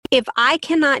If I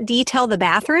cannot detail the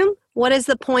bathroom, what is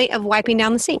the point of wiping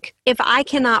down the sink? If I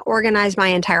cannot organize my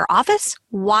entire office,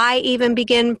 why even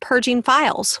begin purging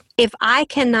files? If I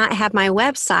cannot have my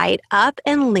website up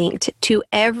and linked to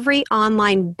every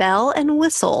online bell and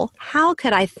whistle, how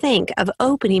could I think of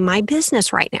opening my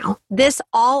business right now? This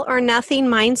all or nothing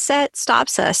mindset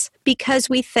stops us because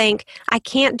we think, I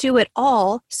can't do it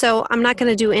all, so I'm not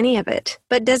going to do any of it.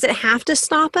 But does it have to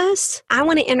stop us? I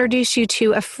want to introduce you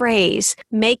to a phrase,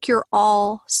 make your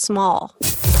all small.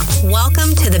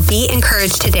 Welcome to the Be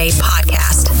Encouraged Today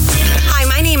podcast. Hi,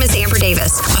 my name is Amber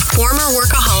Davis, a former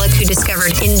workaholic who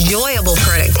discovered enjoyable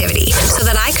productivity so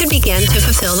that I could begin to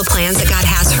fulfill the plans that God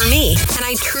has for me. And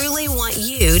I truly want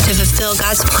you to fulfill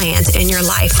God's plans in your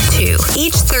life too.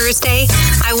 Each Thursday,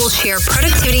 I will share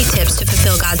productivity tips to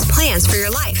fulfill God's plans for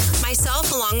your life. Myself,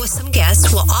 along with some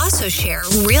guests, will also share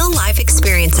real-life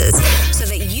experiences so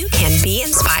that you can be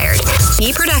inspired, be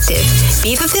productive,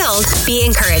 be fulfilled, be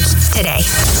encouraged today.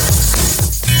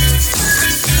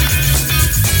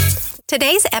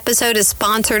 Today's episode is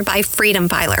sponsored by Freedom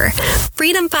Filer.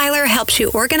 Freedom Filer helps you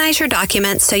organize your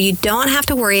documents so you don't have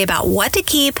to worry about what to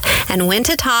keep and when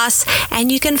to toss,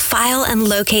 and you can file and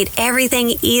locate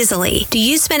everything easily. Do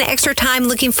you spend extra time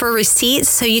looking for receipts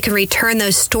so you can return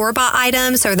those store-bought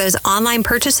items or those online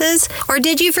purchases? Or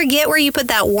did you forget where you put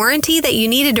that warranty that you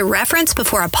needed to reference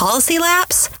before a policy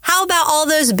lapse? How about all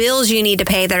those bills you need to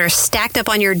pay that are stacked up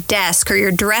on your desk or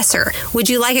your dresser? Would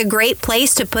you like a great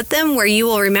place to put them where you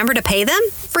will remember to pay them?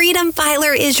 Freedom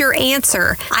Filer is your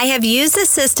answer. I have used the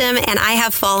system and I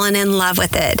have fallen in love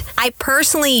with it. I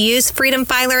personally use Freedom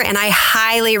Filer and I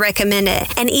highly recommend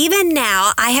it. And even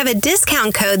now, I have a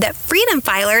discount code that Freedom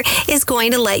Filer is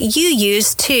going to let you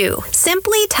use too.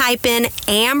 Simply type in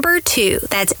AMBER2,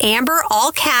 that's Amber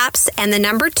all caps and the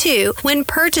number 2, when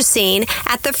purchasing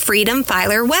at the Freedom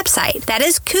Filer website. That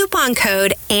is coupon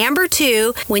code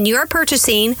AMBER2 when you are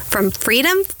purchasing from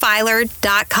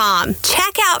freedomfiler.com.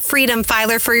 Check out Freedom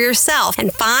Filer for yourself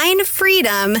and find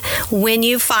freedom when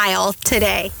you file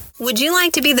today. Would you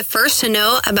like to be the first to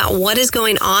know about what is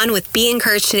going on with Be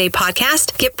Encouraged Today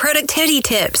podcast? Get productivity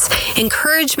tips,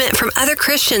 encouragement from other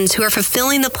Christians who are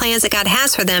fulfilling the plans that God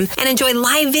has for them, and enjoy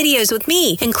live videos with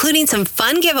me, including some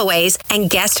fun giveaways and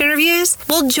guest interviews?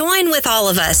 Well, join with all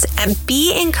of us at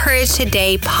Be Encouraged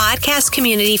Today podcast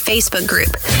community Facebook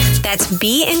group. That's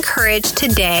Be Encouraged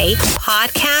Today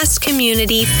podcast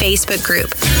community Facebook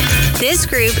group. This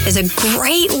group is a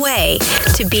great way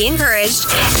to be encouraged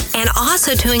and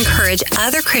also to encourage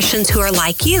other Christians who are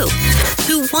like you,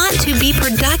 who want to be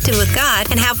productive with God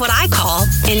and have what I call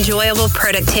enjoyable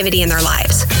productivity in their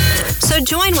lives. So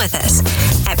join with us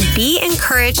at Be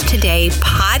Encouraged Today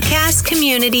podcast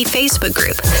community Facebook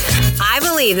group. I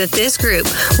believe that this group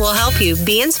will help you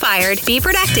be inspired, be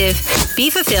productive, be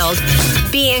fulfilled,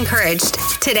 be encouraged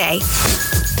today.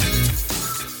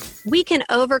 We can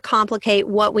overcomplicate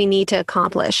what we need to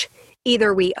accomplish.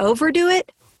 Either we overdo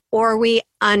it or we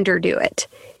underdo it.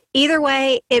 Either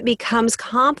way, it becomes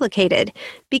complicated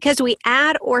because we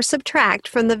add or subtract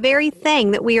from the very thing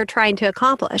that we are trying to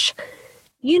accomplish.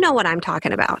 You know what I'm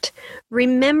talking about.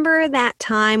 Remember that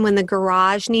time when the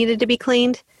garage needed to be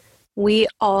cleaned? We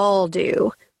all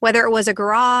do. Whether it was a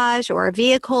garage or a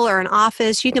vehicle or an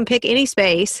office, you can pick any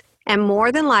space, and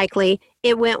more than likely,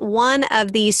 it went one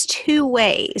of these two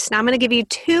ways. Now, I'm going to give you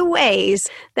two ways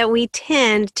that we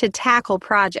tend to tackle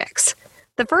projects.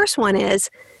 The first one is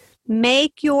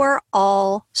make your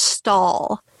all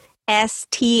stall,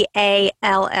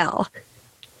 S-T-A-L-L.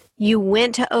 You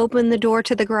went to open the door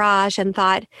to the garage and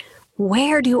thought,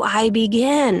 where do I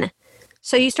begin?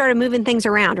 So you started moving things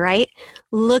around, right?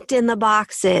 Looked in the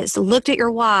boxes, looked at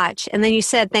your watch, and then you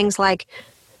said things like,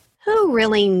 who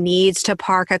really needs to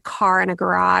park a car in a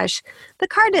garage? The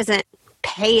car doesn't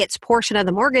pay its portion of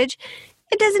the mortgage.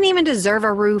 It doesn't even deserve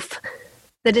a roof.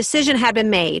 The decision had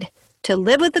been made to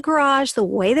live with the garage the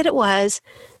way that it was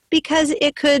because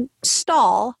it could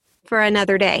stall for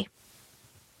another day.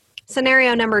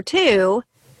 Scenario number 2,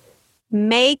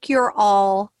 make your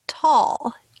all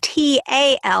tall,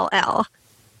 T-A-L-L.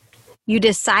 You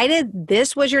decided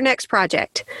this was your next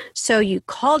project, so you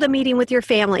called a meeting with your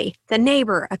family, the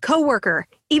neighbor, a coworker,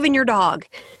 even your dog.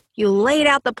 You laid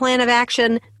out the plan of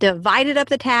action, divided up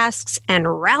the tasks,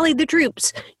 and rallied the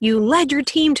troops. You led your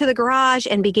team to the garage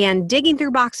and began digging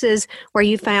through boxes where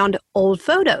you found old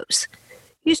photos.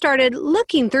 You started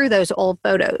looking through those old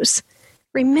photos,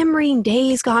 remembering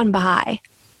days gone by.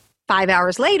 5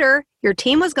 hours later, your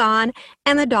team was gone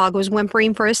and the dog was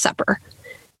whimpering for his supper.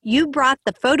 You brought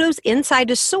the photos inside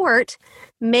to sort,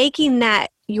 making that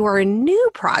your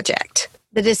new project.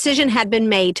 The decision had been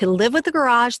made to live with the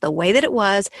garage the way that it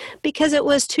was because it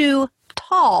was too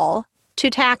tall to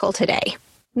tackle today.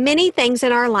 Many things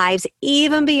in our lives,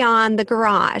 even beyond the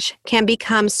garage, can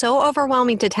become so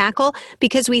overwhelming to tackle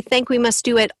because we think we must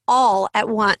do it all at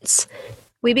once.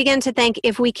 We begin to think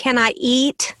if we cannot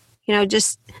eat,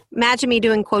 just imagine me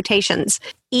doing quotations,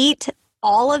 eat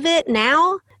all of it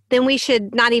now, then we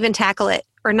should not even tackle it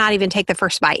or not even take the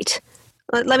first bite.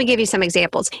 Let me give you some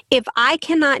examples. If I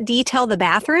cannot detail the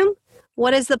bathroom,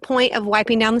 what is the point of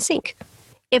wiping down the sink?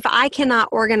 If I cannot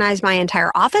organize my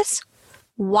entire office,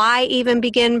 why even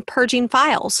begin purging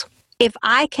files? If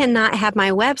I cannot have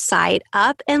my website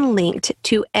up and linked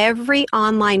to every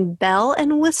online bell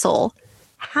and whistle,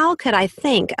 how could I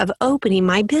think of opening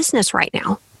my business right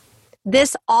now?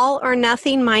 This all or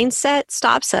nothing mindset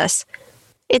stops us.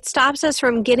 It stops us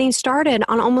from getting started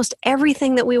on almost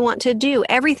everything that we want to do,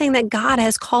 everything that God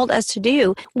has called us to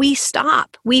do. We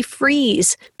stop, we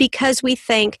freeze because we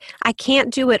think, I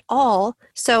can't do it all,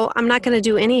 so I'm not going to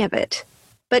do any of it.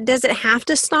 But does it have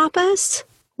to stop us?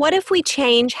 What if we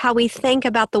change how we think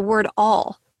about the word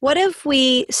all? What if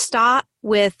we stop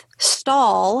with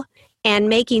stall and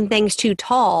making things too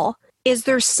tall? Is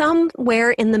there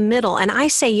somewhere in the middle? And I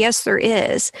say, yes, there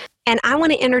is. And I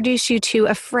want to introduce you to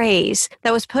a phrase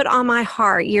that was put on my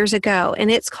heart years ago,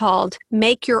 and it's called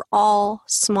make your all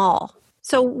small.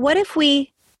 So what if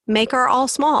we make our all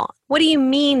small? What do you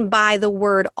mean by the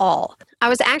word all? I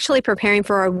was actually preparing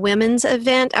for a women's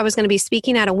event. I was going to be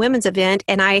speaking at a women's event,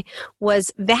 and I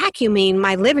was vacuuming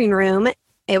my living room.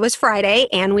 It was Friday,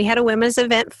 and we had a women's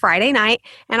event Friday night.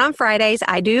 And on Fridays,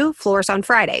 I do Floors on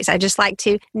Fridays. I just like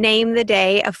to name the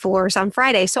day of Floors on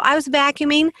Friday. So I was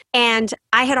vacuuming, and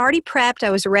I had already prepped. I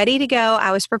was ready to go.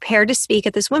 I was prepared to speak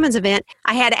at this women's event.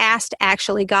 I had asked,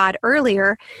 actually, God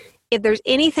earlier, if there's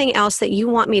anything else that you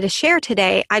want me to share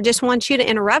today, I just want you to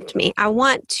interrupt me. I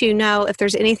want to know if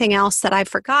there's anything else that I've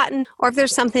forgotten or if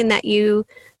there's something that you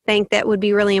think that would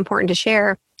be really important to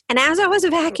share. And as I was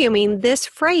vacuuming, this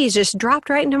phrase just dropped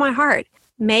right into my heart.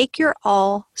 Make your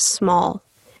all small.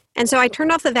 And so I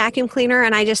turned off the vacuum cleaner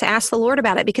and I just asked the Lord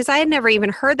about it because I had never even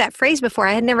heard that phrase before.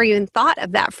 I had never even thought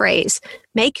of that phrase.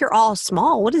 Make your all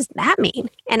small. What does that mean?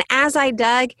 And as I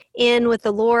dug in with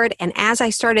the Lord and as I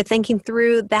started thinking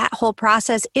through that whole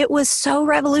process, it was so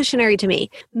revolutionary to me.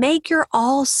 Make your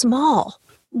all small.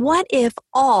 What if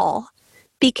all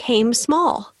became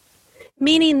small?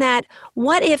 Meaning that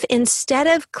what if instead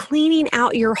of cleaning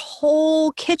out your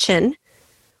whole kitchen,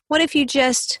 what if you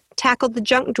just tackled the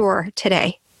junk drawer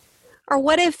today? Or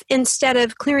what if instead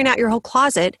of clearing out your whole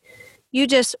closet, you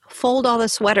just fold all the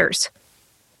sweaters?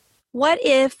 What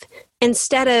if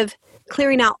instead of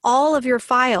clearing out all of your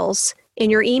files in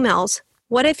your emails,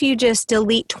 what if you just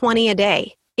delete 20 a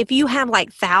day? If you have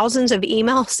like thousands of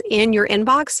emails in your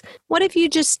inbox, what if you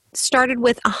just started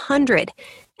with 100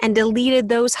 and deleted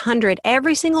those 100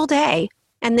 every single day?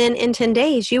 And then in 10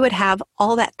 days, you would have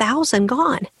all that 1,000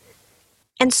 gone.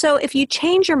 And so if you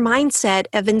change your mindset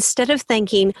of instead of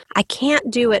thinking, I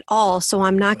can't do it all, so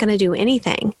I'm not going to do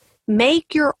anything,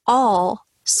 make your all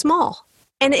small.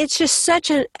 And it's just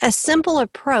such a simple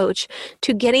approach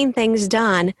to getting things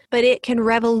done, but it can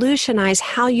revolutionize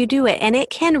how you do it. And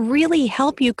it can really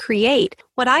help you create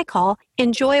what I call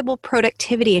enjoyable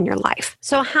productivity in your life.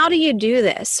 So how do you do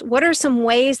this? What are some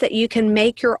ways that you can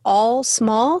make your all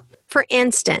small? For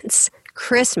instance,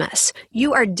 Christmas.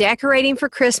 You are decorating for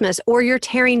Christmas, or you're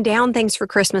tearing down things for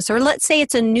Christmas, or let's say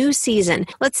it's a new season.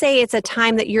 Let's say it's a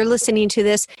time that you're listening to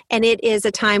this and it is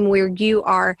a time where you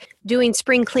are doing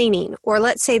spring cleaning, or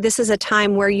let's say this is a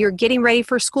time where you're getting ready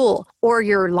for school or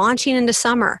you're launching into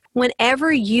summer.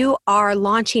 Whenever you are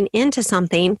launching into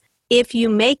something, if you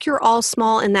make your all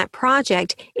small in that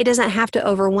project, it doesn't have to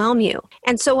overwhelm you.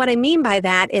 And so what I mean by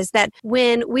that is that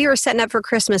when we were setting up for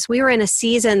Christmas, we were in a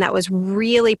season that was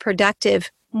really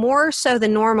productive, more so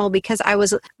than normal because I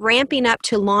was ramping up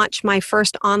to launch my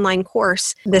first online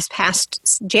course this past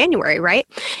January, right?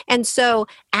 And so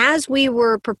as we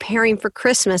were preparing for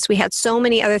Christmas, we had so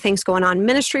many other things going on,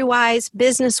 ministry-wise,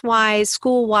 business-wise,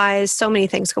 school-wise, so many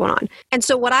things going on. And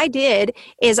so what I did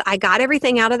is I got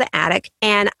everything out of the attic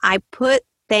and I put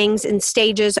things in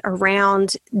stages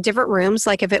around different rooms.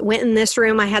 Like if it went in this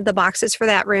room, I had the boxes for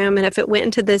that room. And if it went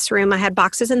into this room, I had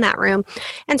boxes in that room.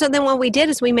 And so then what we did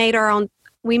is we made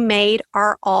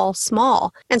our all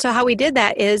small. And so how we did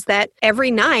that is that every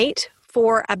night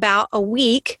for about a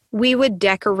week, we would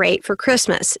decorate for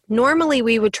Christmas. Normally,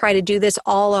 we would try to do this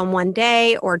all on one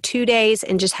day or 2 days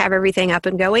and just have everything up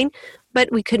and going,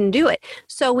 but we couldn't do it.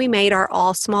 So we made our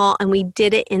all small and we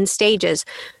did it in stages.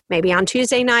 Maybe on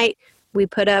Tuesday night, we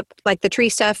put up like the tree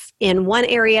stuff in one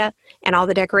area and all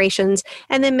the decorations.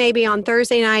 And then maybe on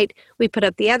Thursday night, we put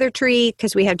up the other tree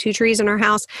because we have 2 trees in our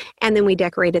house. And then we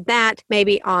decorated that.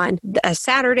 Maybe on a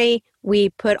Saturday, we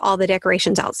put all the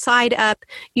decorations outside up.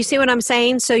 You see what I'm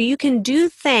saying? So you can do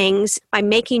things by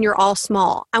making your all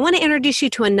small. I want to introduce you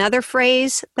to another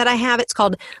phrase that I have. It's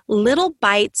called little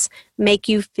bites make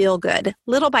you feel good.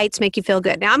 Little bites make you feel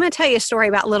good. Now, I'm going to tell you a story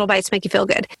about little bites make you feel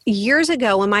good. Years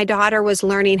ago, when my daughter was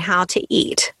learning how to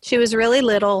eat, she was really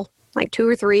little, like 2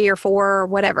 or 3 or 4 or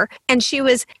whatever. And she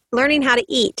was learning how to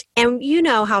eat. And you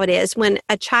know how it is when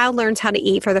a child learns how to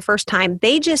eat for the first time,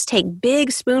 they just take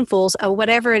big spoonfuls of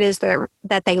whatever it is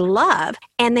that they love,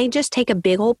 and they just take a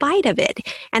big old bite of it.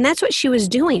 And that's what she was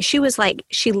doing. She was like,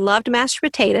 she loved mashed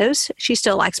potatoes. She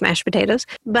still likes mashed potatoes,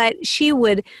 but she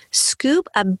would scoop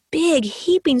a big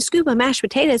heaping scoop of mashed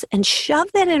potatoes and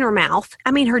shove that in her mouth.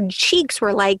 I mean, her cheeks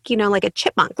were like, like a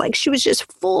chipmunk. Like she was just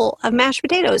full of mashed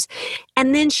potatoes.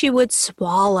 And then she would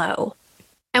swallow.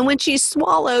 And when she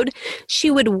swallowed, she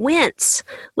would wince,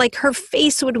 like her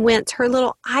face would wince, her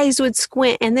little eyes would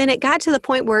squint. And then it got to the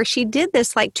point where she did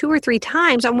this like 2 or 3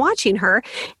 times. I'm watching her,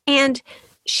 and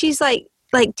she's like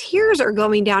tears are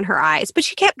going down her eyes, but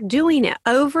she kept doing it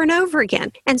over and over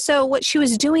again. And so what she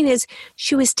was doing is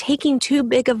she was taking too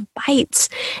big of bites,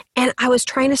 and I was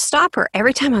trying to stop her.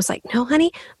 Every time I was like, no,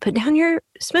 honey, put down your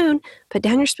spoon, put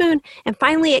down your spoon. And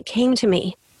finally it came to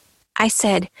me. I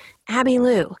said, Abby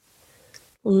Lou,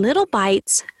 little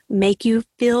bites make you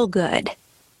feel good.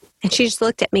 And she just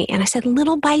looked at me and I said,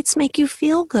 little bites make you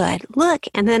feel good. Look.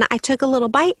 And then I took a little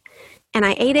bite and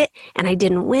I ate it and I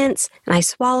didn't wince and I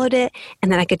swallowed it.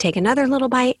 And then I could take another little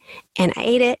bite and I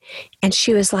ate it. And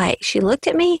she was like, she looked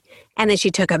at me and then she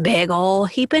took a big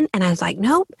old heaping and I was like,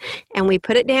 nope. And we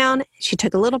put it down. She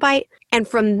took a little bite. And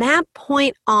from that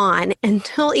point on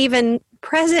until even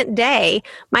present day,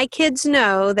 my kids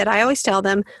know that I always tell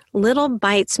them, little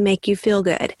bites make you feel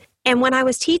good. And when I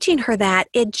was teaching her that,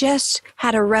 it just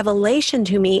had a revelation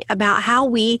to me about how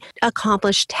we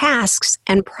accomplish tasks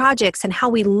and projects and how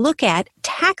we look at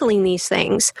tackling these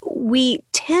things. We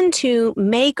tend to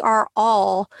make our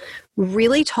all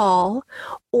really tall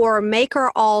or make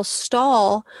our all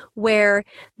stall where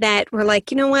that we're like,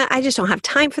 you know what, I just don't have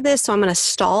time for this, so I'm going to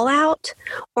stall out.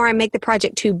 Or I make the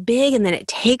project too big and then it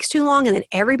takes too long and then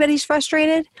everybody's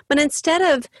frustrated. But instead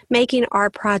of making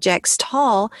our projects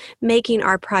tall, making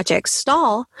our projects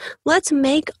stall, let's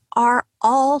make our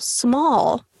all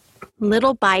small.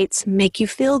 Little bites make you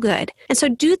feel good. And so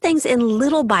do things in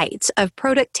little bites of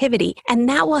productivity, and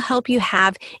that will help you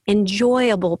have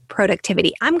enjoyable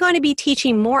productivity. I'm going to be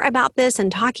teaching more about this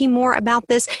and talking more about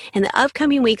this in the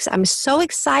upcoming weeks. I'm so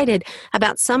excited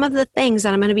about some of the things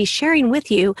that I'm going to be sharing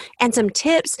with you, and some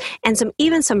tips and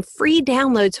even some free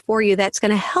downloads for you that's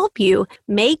going to help you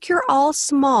make your all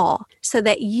small so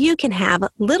that you can have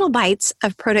little bites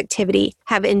of productivity,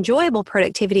 have enjoyable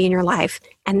productivity in your life,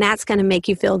 and that's going to make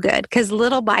you feel good, because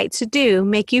little bites do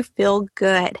make you feel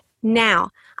good. Now,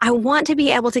 I want to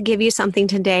be able to give you something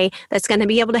today that's going to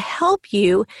be able to help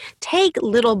you take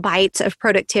little bites of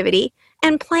productivity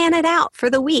and plan it out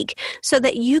for the week so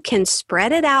that you can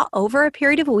spread it out over a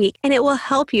period of a week, and it will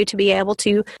help you to be able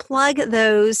to plug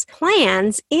those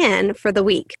plans in for the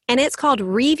week. And it's called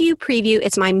Review Preview.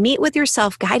 It's my Meet with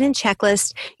Yourself guide and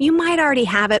checklist. You might already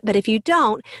have it, but if you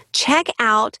don't, check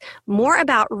out more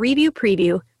about Review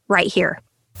Preview right here.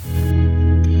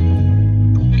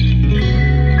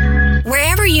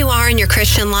 Wherever you are in your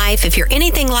Christian life, if you're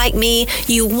anything like me,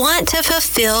 you want to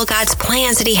fulfill God's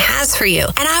plans that He has for you.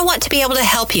 And I want to be able to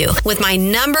help you with my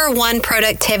number 1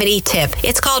 productivity tip.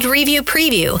 It's called Review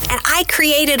Preview. And I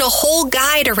created a whole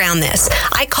guide around this.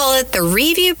 I call it the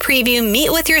Review Preview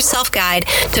Meet with Yourself Guide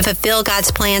to fulfill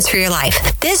God's plans for your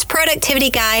life. This productivity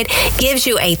guide gives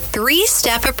you a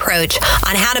 3-step approach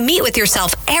on how to meet with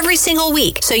yourself every single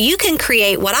week so you can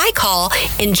create what I call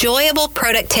enjoyable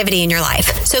productivity in your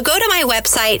life. So go to my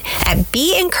website at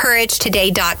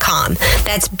BeEncouragedToday.com.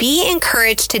 That's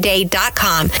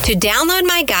BeEncouragedToday.com to download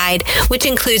my guide, which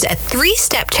includes a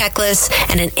 3-step checklist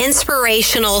and an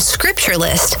inspirational scripture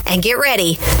list. And get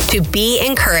ready to be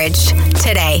encouraged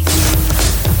today.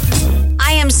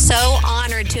 I am so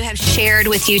honored to have shared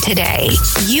with you today.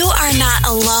 You are not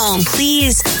alone.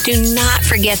 Please do not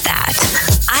forget that.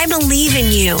 I believe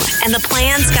in you and the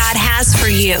plans God has for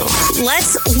you.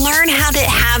 Let's learn how to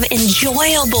have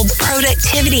enjoyable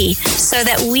productivity so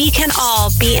that we can all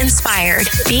be inspired,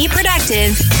 be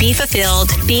productive, be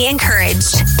fulfilled, be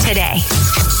encouraged today.